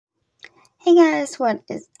Hey guys, what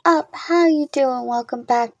is up? How you doing? Welcome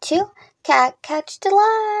back to Cat Couch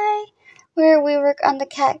July, where we work on the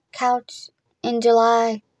cat couch in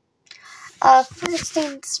July. First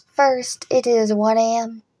things first, it is 1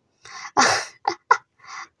 a.m.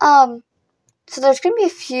 So there's gonna be a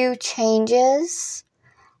few changes.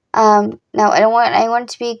 Now I don't want anyone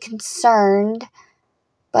to be concerned,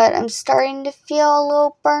 but I'm starting to feel a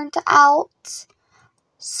little burnt out.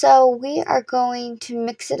 So we are going to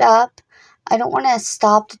mix it up. I don't want to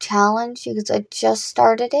stop the challenge because I just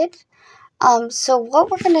started it. So what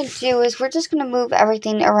we're going to do is we're just going to move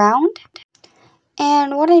everything around.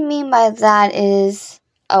 And what I mean by that is,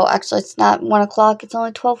 actually it's not 1 o'clock, it's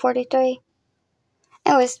only 12:43.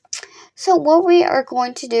 Anyways, so what we are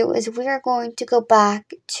going to do is we are going to go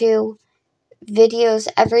back to videos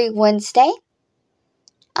every Wednesday.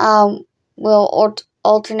 We'll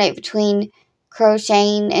alternate between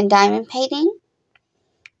crocheting and diamond painting.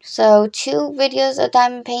 So 2 videos of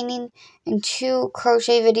diamond painting and 2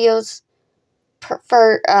 crochet videos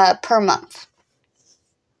per month.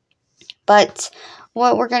 But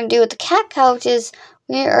what we're going to do with the cat couch is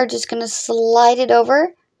we are just going to slide it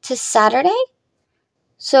over to Saturday.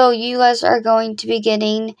 So you guys are going to be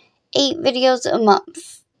getting 8 videos a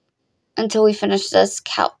month until we finish this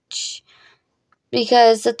couch.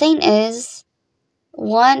 Because the thing is,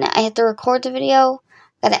 one, I have to record the video,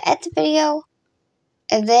 gotta edit the video,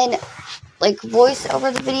 and then voice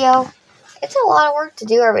over the video. It's a lot of work to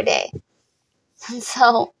do every day. And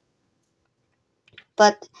so,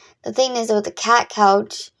 but the thing is with the cat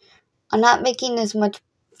couch, I'm not making as much,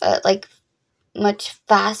 much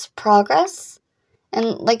fast progress.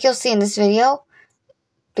 And you'll see in this video,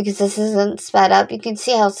 because this isn't sped up, you can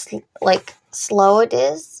see how slow it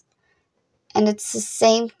is. And it's the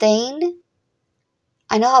same thing.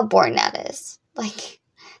 I know how boring that is.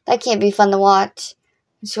 That can't be fun to watch.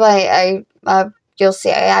 That's why you'll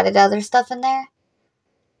see I added other stuff in there.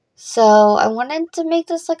 So I wanted to make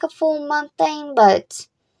this a full month thing, but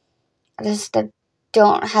I just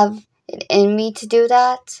don't have it in me to do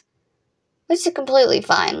that. Which is completely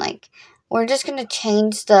fine. We're just going to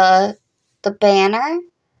change the banner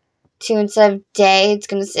to, instead of day, it's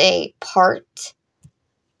going to say part.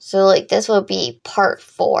 So this will be part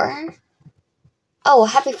 4. Oh,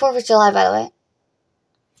 happy 4th of July, by the way.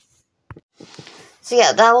 So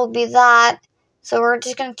yeah, that will be that. So we're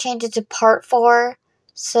just going to change it to part 4.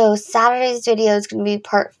 So Saturday's video is going to be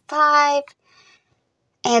part 5.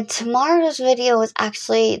 And tomorrow's video is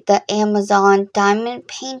actually the Amazon diamond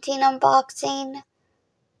painting unboxing.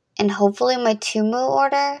 And hopefully my Temu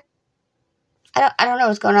order. I don't know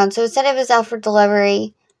what's going on. So it said it was out for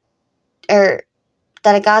delivery. Or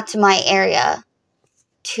that I got to my area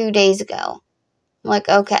 2 days ago. I'm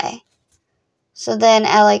okay. So then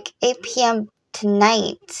at 8 p.m.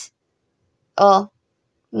 tonight,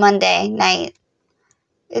 Monday night,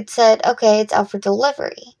 it said, okay, it's out for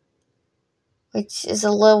delivery. Which is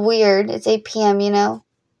a little weird. It's 8 p.m.,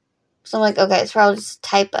 So I'm okay, it's probably just a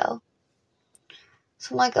typo.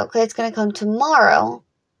 So I'm okay, it's going to come tomorrow.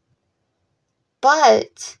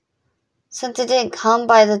 But since it didn't come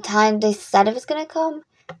by the time they said it was going to come,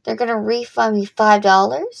 they're going to refund me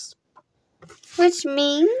 $5. Which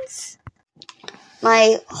means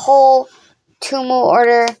my whole Temu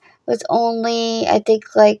order was only, I think,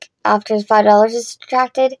 after $5 is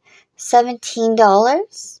subtracted,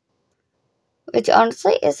 $17. Which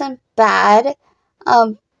honestly isn't bad.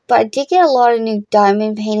 But I did get a lot of new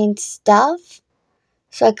diamond painting stuff.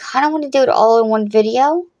 So I kind of want to do it all in one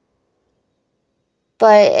video.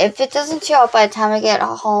 But if it doesn't show up by the time I get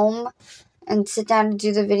home and sit down to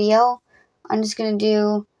do the video, I'm just going to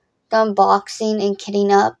do the unboxing and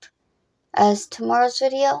kitting up as tomorrow's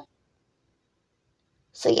video.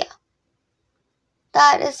 So yeah.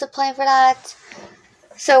 That is the plan for that.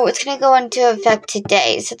 So it's going to go into effect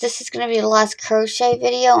today. So this is going to be the last crochet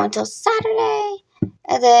video until Saturday.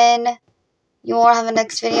 And then you won't have a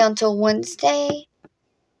next video until Wednesday.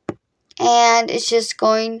 And it's just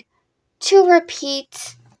going to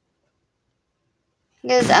repeat.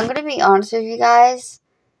 Because I'm going to be honest with you guys.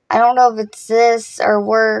 I don't know if it's this or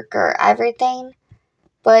work or everything.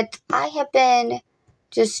 But I have been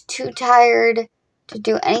just too tired to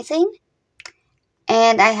do anything.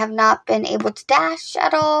 And I have not been able to dash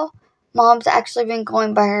at all. Mom's actually been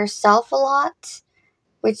going by herself a lot,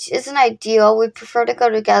 which isn't ideal. We prefer to go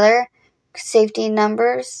together, safety in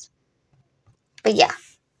numbers. But yeah.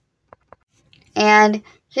 And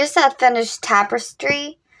here's that finished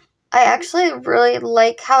tapestry. I actually really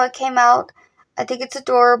like how it came out. I think it's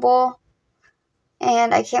adorable.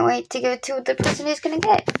 And I can't wait to give it to the person who's going to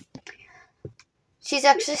get it. She's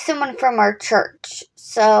actually someone from our church.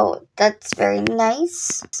 So that's very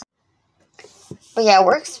nice. But yeah,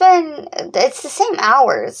 it's the same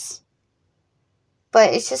hours.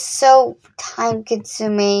 But it's just so time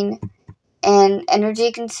consuming and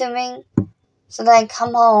energy consuming. So then I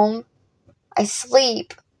come home, I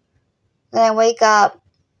sleep, then I wake up,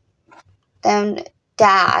 then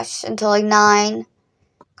dash until like 9,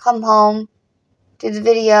 come home, do the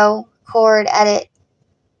video, record, edit,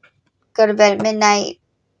 go to bed at midnight.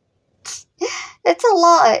 It's a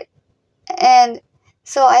lot. And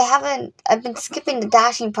so I've been skipping the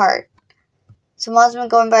dashing part. So Mom's been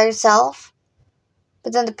going by herself.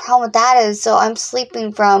 But then the problem with that is, so I'm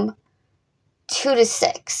sleeping from 2 to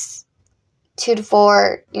 6, 2 to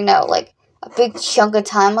 4, like a big chunk of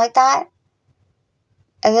time like that.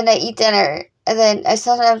 And then I eat dinner. And then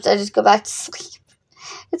sometimes I just go back to sleep.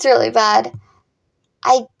 It's really bad.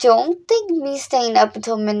 I don't think me staying up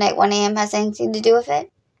until midnight, 1 a.m. has anything to do with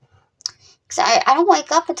it. Because I don't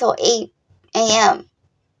wake up until 8 a.m.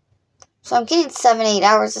 So I'm getting 7-8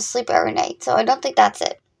 hours of sleep every night. So I don't think that's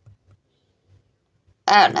it.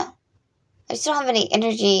 I don't know. I just don't have any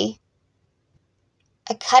energy.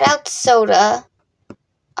 I cut out soda.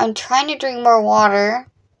 I'm trying to drink more water.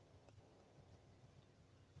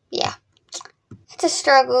 Yeah. It's a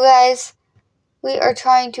struggle, guys. We are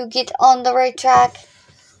trying to get on the right track.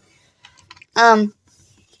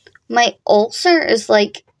 My ulcer is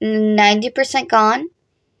like 90% gone.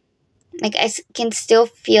 Like, I can still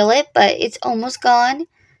feel it, but it's almost gone.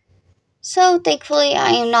 So, thankfully, I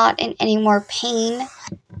am not in any more pain.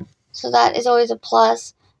 So, that is always a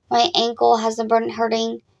plus. My ankle hasn't been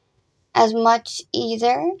hurting as much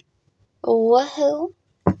either. Woohoo.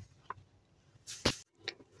 I'm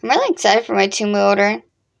really excited for my Temu order.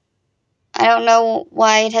 I don't know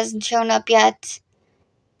why it hasn't shown up yet,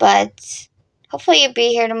 but hopefully it'll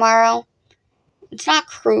be here tomorrow. It's not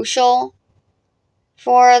crucial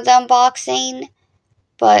for the unboxing,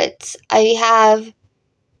 but I have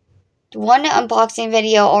one unboxing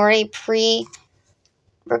video already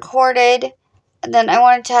pre-recorded, and then I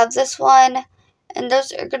wanted to have this one, and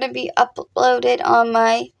those are going to be uploaded on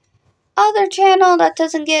my other channel that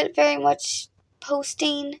doesn't get very much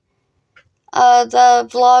posting, the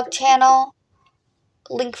vlog channel.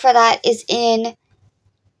 Link for that is in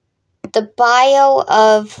the bio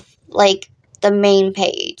of, like, the main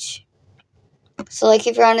page. So, like,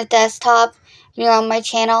 if you're on a desktop and you're on my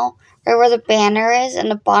channel, right where the banner is in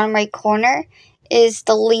the bottom right corner is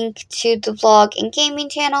the link to the vlog and gaming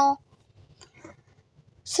channel.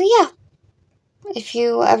 So, yeah. If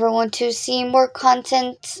you ever want to see more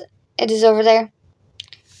content, it is over there.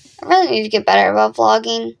 I really need to get better about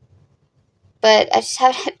vlogging, but I just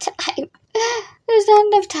haven't had time. There's not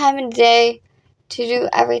enough time in the day to do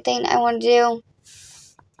everything I want to do.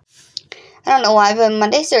 I don't know why, but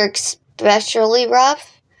Mondays are especially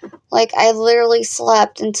rough. Like, I literally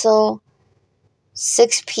slept until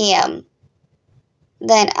 6 p.m.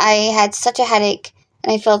 Then I had such a headache,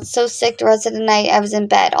 and I felt so sick the rest of the night. I was in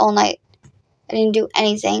bed all night. I didn't do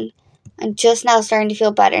anything. I'm just now starting to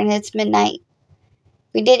feel better, and it's midnight.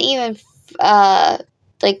 We didn't even,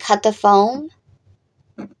 cut the foam.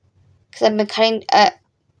 Because I've been cutting,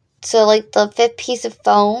 so, like, the 5th piece of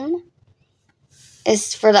foam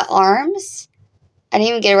is for the arms. I didn't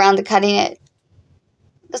even get around to cutting it.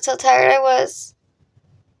 That's how tired I was.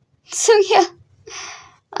 So, yeah.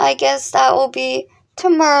 I guess that will be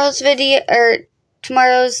tomorrow's video, or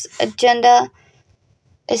tomorrow's agenda,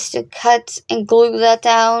 is to cut and glue that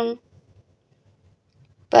down.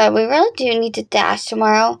 But we really do need to dash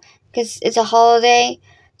tomorrow, because it's a holiday.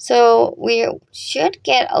 So, we should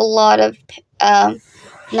get a lot of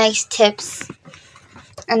nice tips.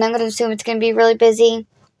 And I'm going to assume it's going to be really busy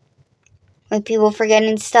with people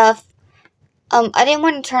forgetting stuff. I didn't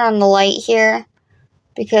want to turn on the light here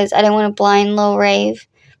because I didn't want to blind Lil Rave.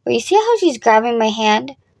 But you see how she's grabbing my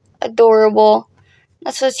hand? Adorable.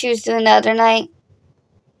 That's what she was doing the other night.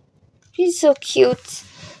 She's so cute.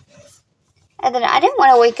 And then I didn't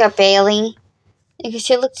want to wake up Bailey because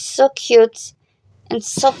she looked so cute and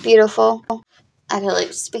so beautiful.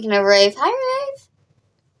 Actually, speaking of Rave, hi Rave.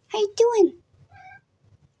 How you doing?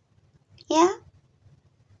 Yeah?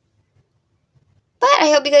 But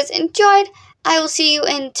I hope you guys enjoyed. I will see you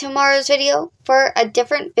in tomorrow's video for a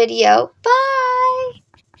different video. Bye!